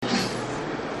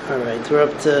All right, we're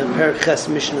up to Perek Ches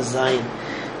Mishnah Zayin.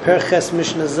 Perek Ches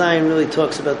Mishnah Zayin really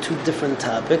talks about two different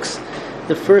topics.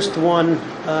 The first one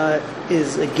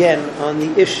is again on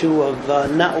the issue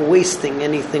of not wasting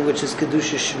anything which is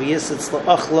Kedusha Shviyas. It's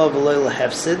la'achla v'lo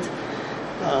la'hefsid.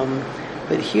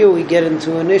 But here we get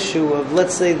into an issue of,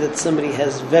 let's say that somebody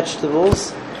has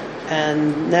vegetables,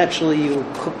 and naturally you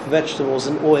cook vegetables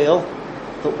in oil.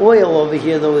 The oil over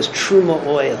here, though, is truma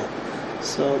oil.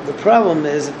 So the problem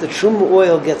is, if the truma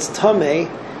oil gets tameh,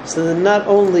 so then not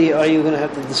only are you going to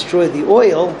have to destroy the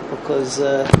oil, because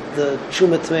the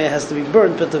truma tameh has to be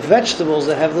burnt, but the vegetables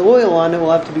that have the oil on it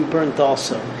will have to be burnt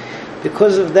also.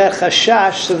 Because of that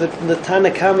chashash, so the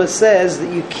Tanna Kama says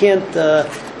that you can't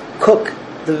cook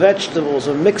the vegetables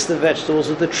or mix the vegetables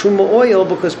with the truma oil,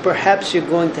 because perhaps you're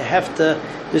going to have to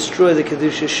destroy the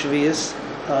Kedusha Shviyas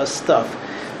stuff.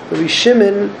 Rabbi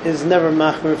Shimon is never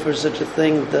machmer for such a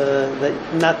thing, that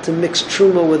not to mix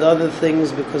truma with other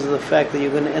things, because of the fact that you're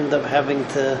going to end up having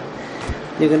to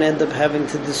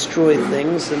destroy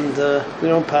things, and we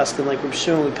don't paskin like Rabbi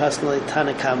Shimon, we paskin like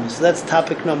Tanna Kama. So that's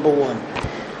topic number one.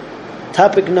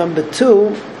 Topic number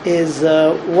two is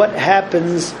what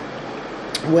happens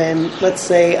when, let's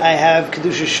say, I have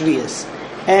Kedusha Shviyas,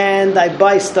 and I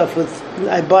buy stuff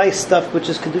which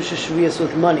is Kedusha Shviyas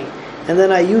with money. And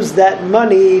then I use that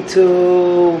money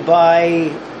to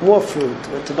buy more fruit,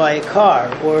 or to buy a car,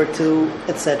 or to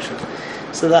etc.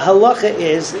 So the halacha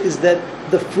is that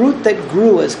the fruit that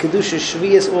grew as Kedusha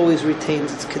Shviyas always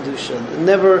retains its Kedusha.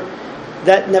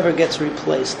 That never gets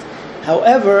replaced.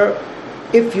 However,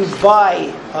 if you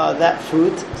buy that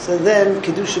fruit, so then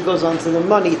Kedusha goes onto the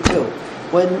money too.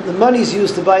 When the money is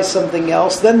used to buy something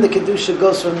else, then the Kedusha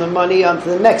goes from the money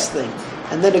onto the next thing.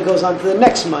 And then it goes on to the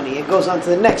next money, it goes on to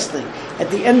the next thing. At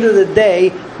the end of the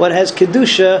day, what has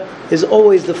Kedusha is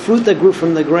always the fruit that grew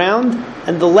from the ground,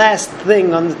 and the last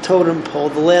thing on the totem pole,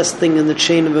 the last thing in the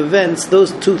chain of events,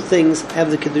 those two things have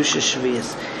the Kedusha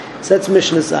Shviyas. So that's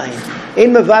Mishnah Zayin.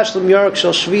 Ein mavashlim yarak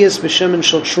shel Shviyas b'shemen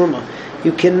shel truma.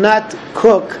 You cannot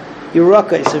cook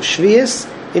yarakos of Shviyas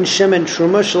in shemen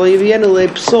truma shel yivienu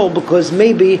le'psol, because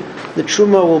maybe the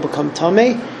truma will become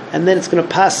tameh, and then it's going to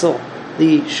passel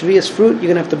the Shviyas fruit,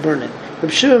 you're going to have to burn it.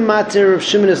 Reb Shimon Matir, Reb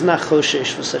Shimon is not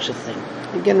choshesh for such a thing.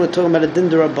 Again, we're talking about a din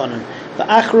d'Rabbanan. The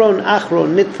achron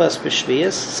nitfas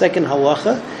b'Shviyas, second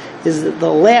halacha, is that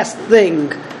the last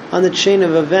thing on the chain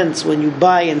of events when you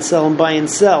buy and sell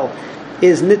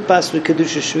is nitfas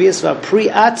v'kedusha Shviyas v'apri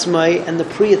atzmai, and the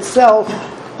pri itself,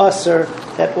 aser,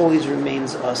 that always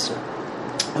remains aser.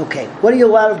 Okay, what are you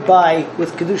allowed to buy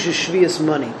with Kedusha Shviyas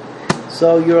money?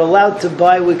 So you're allowed to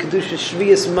buy with Kedusha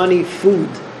Shviyas money food,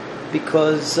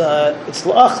 because it's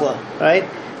la'achla, right?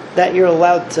 That you're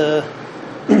allowed to,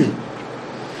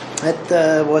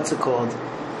 what's it called?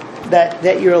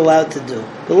 That you're allowed to do.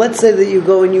 But let's say that you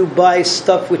go and you buy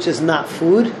stuff which is not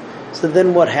food, so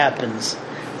then what happens?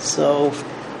 So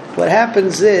what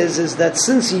happens is that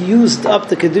since you used up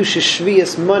the Kedusha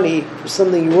Shviyas money for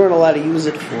something you weren't allowed to use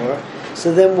it for,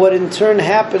 so then what in turn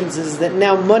happens is that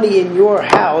now money in your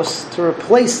house to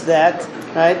replace that,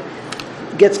 right,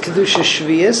 gets Kedusha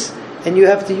Shviyas, and you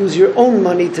have to use your own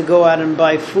money to go out and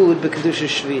buy food b'Kedusha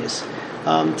Shviyas,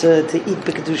 to eat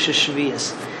b'Kedusha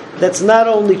Shviyas. That's not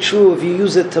only true if you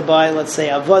use it to buy, let's say,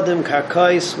 avadim,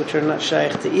 karkais, which are not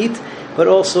shaykh to eat, but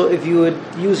also if you would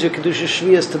use your Kedusha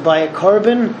Shviyas to buy a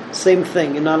carbon, same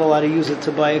thing. You're not allowed to use it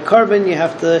to buy a carbon, you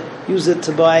have to use it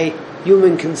to buy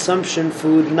human consumption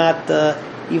food, not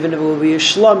even if it will be a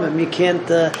shlamim. You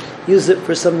can't use it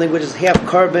for something which is half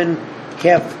carbon,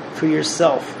 half for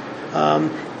yourself.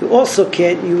 You also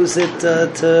can't use it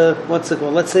to, what's it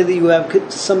called? Let's say that you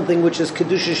have something which is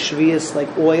Kedusha Shviyas, like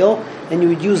oil, and you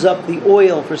would use up the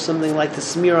oil for something like to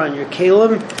smear on your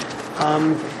kalim.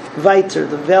 Weiter,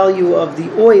 the value of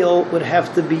the oil would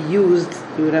have to be used,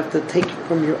 you would have to take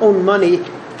from your own money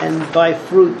and buy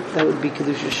fruit that would be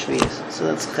Kedusha Shviyas. So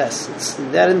that's ches. It's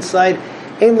that inside.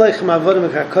 You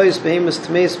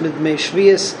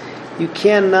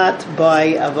cannot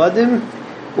buy avadim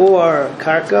or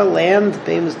karka, land,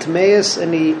 behemoth tmeis,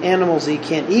 any animals that you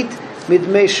can't eat,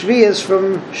 midmei Shviyas,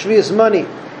 from Shviyas money.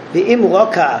 The im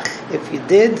lokach, if you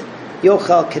did,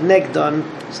 yochal kenegdon,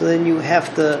 so then you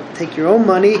have to take your own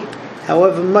money,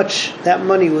 however much that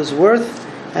money was worth,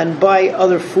 and buy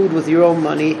other food with your own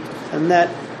money, and that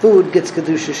food gets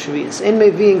Kedusha Shviyas. En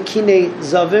mevi'in kinei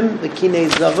zavim, the kinei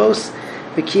zavos,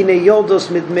 the kinei yoldos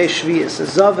midmei Shviyas. A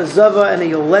zava and a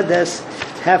yoledes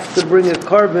have to bring a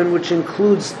carbon which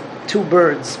includes two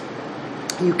birds.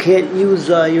 You can't use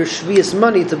your Shviyas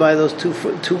money to buy those two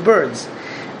birds.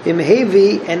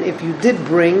 Imhevi, and if you did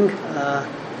bring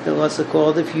what's it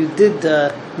called? If you did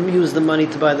use the money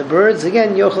to buy the birds,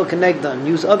 again, yochel kenegdan.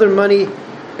 Use other money,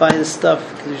 buy the stuff,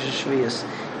 kedusha shviyas.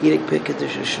 Yirik pik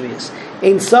kedusha shviyas.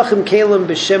 Ein sachim kelim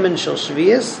b'shemen shel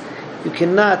shviyas. You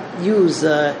cannot use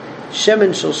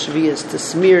shemen shel shviyas to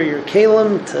smear your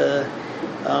kelim, to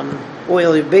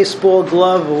oil your baseball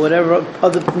glove, or whatever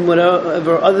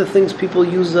other things people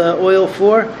use oil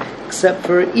for, except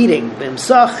for eating.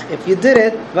 B'imsach, if you did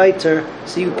it, weiter,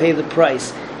 so you pay the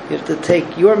price. You have to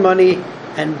take your money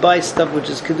and buy stuff which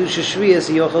is kedusha shviyas,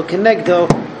 yochel kenegdo,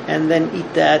 and then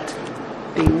eat that,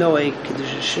 being noe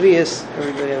kedusha shviyas.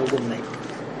 Everybody have a good night.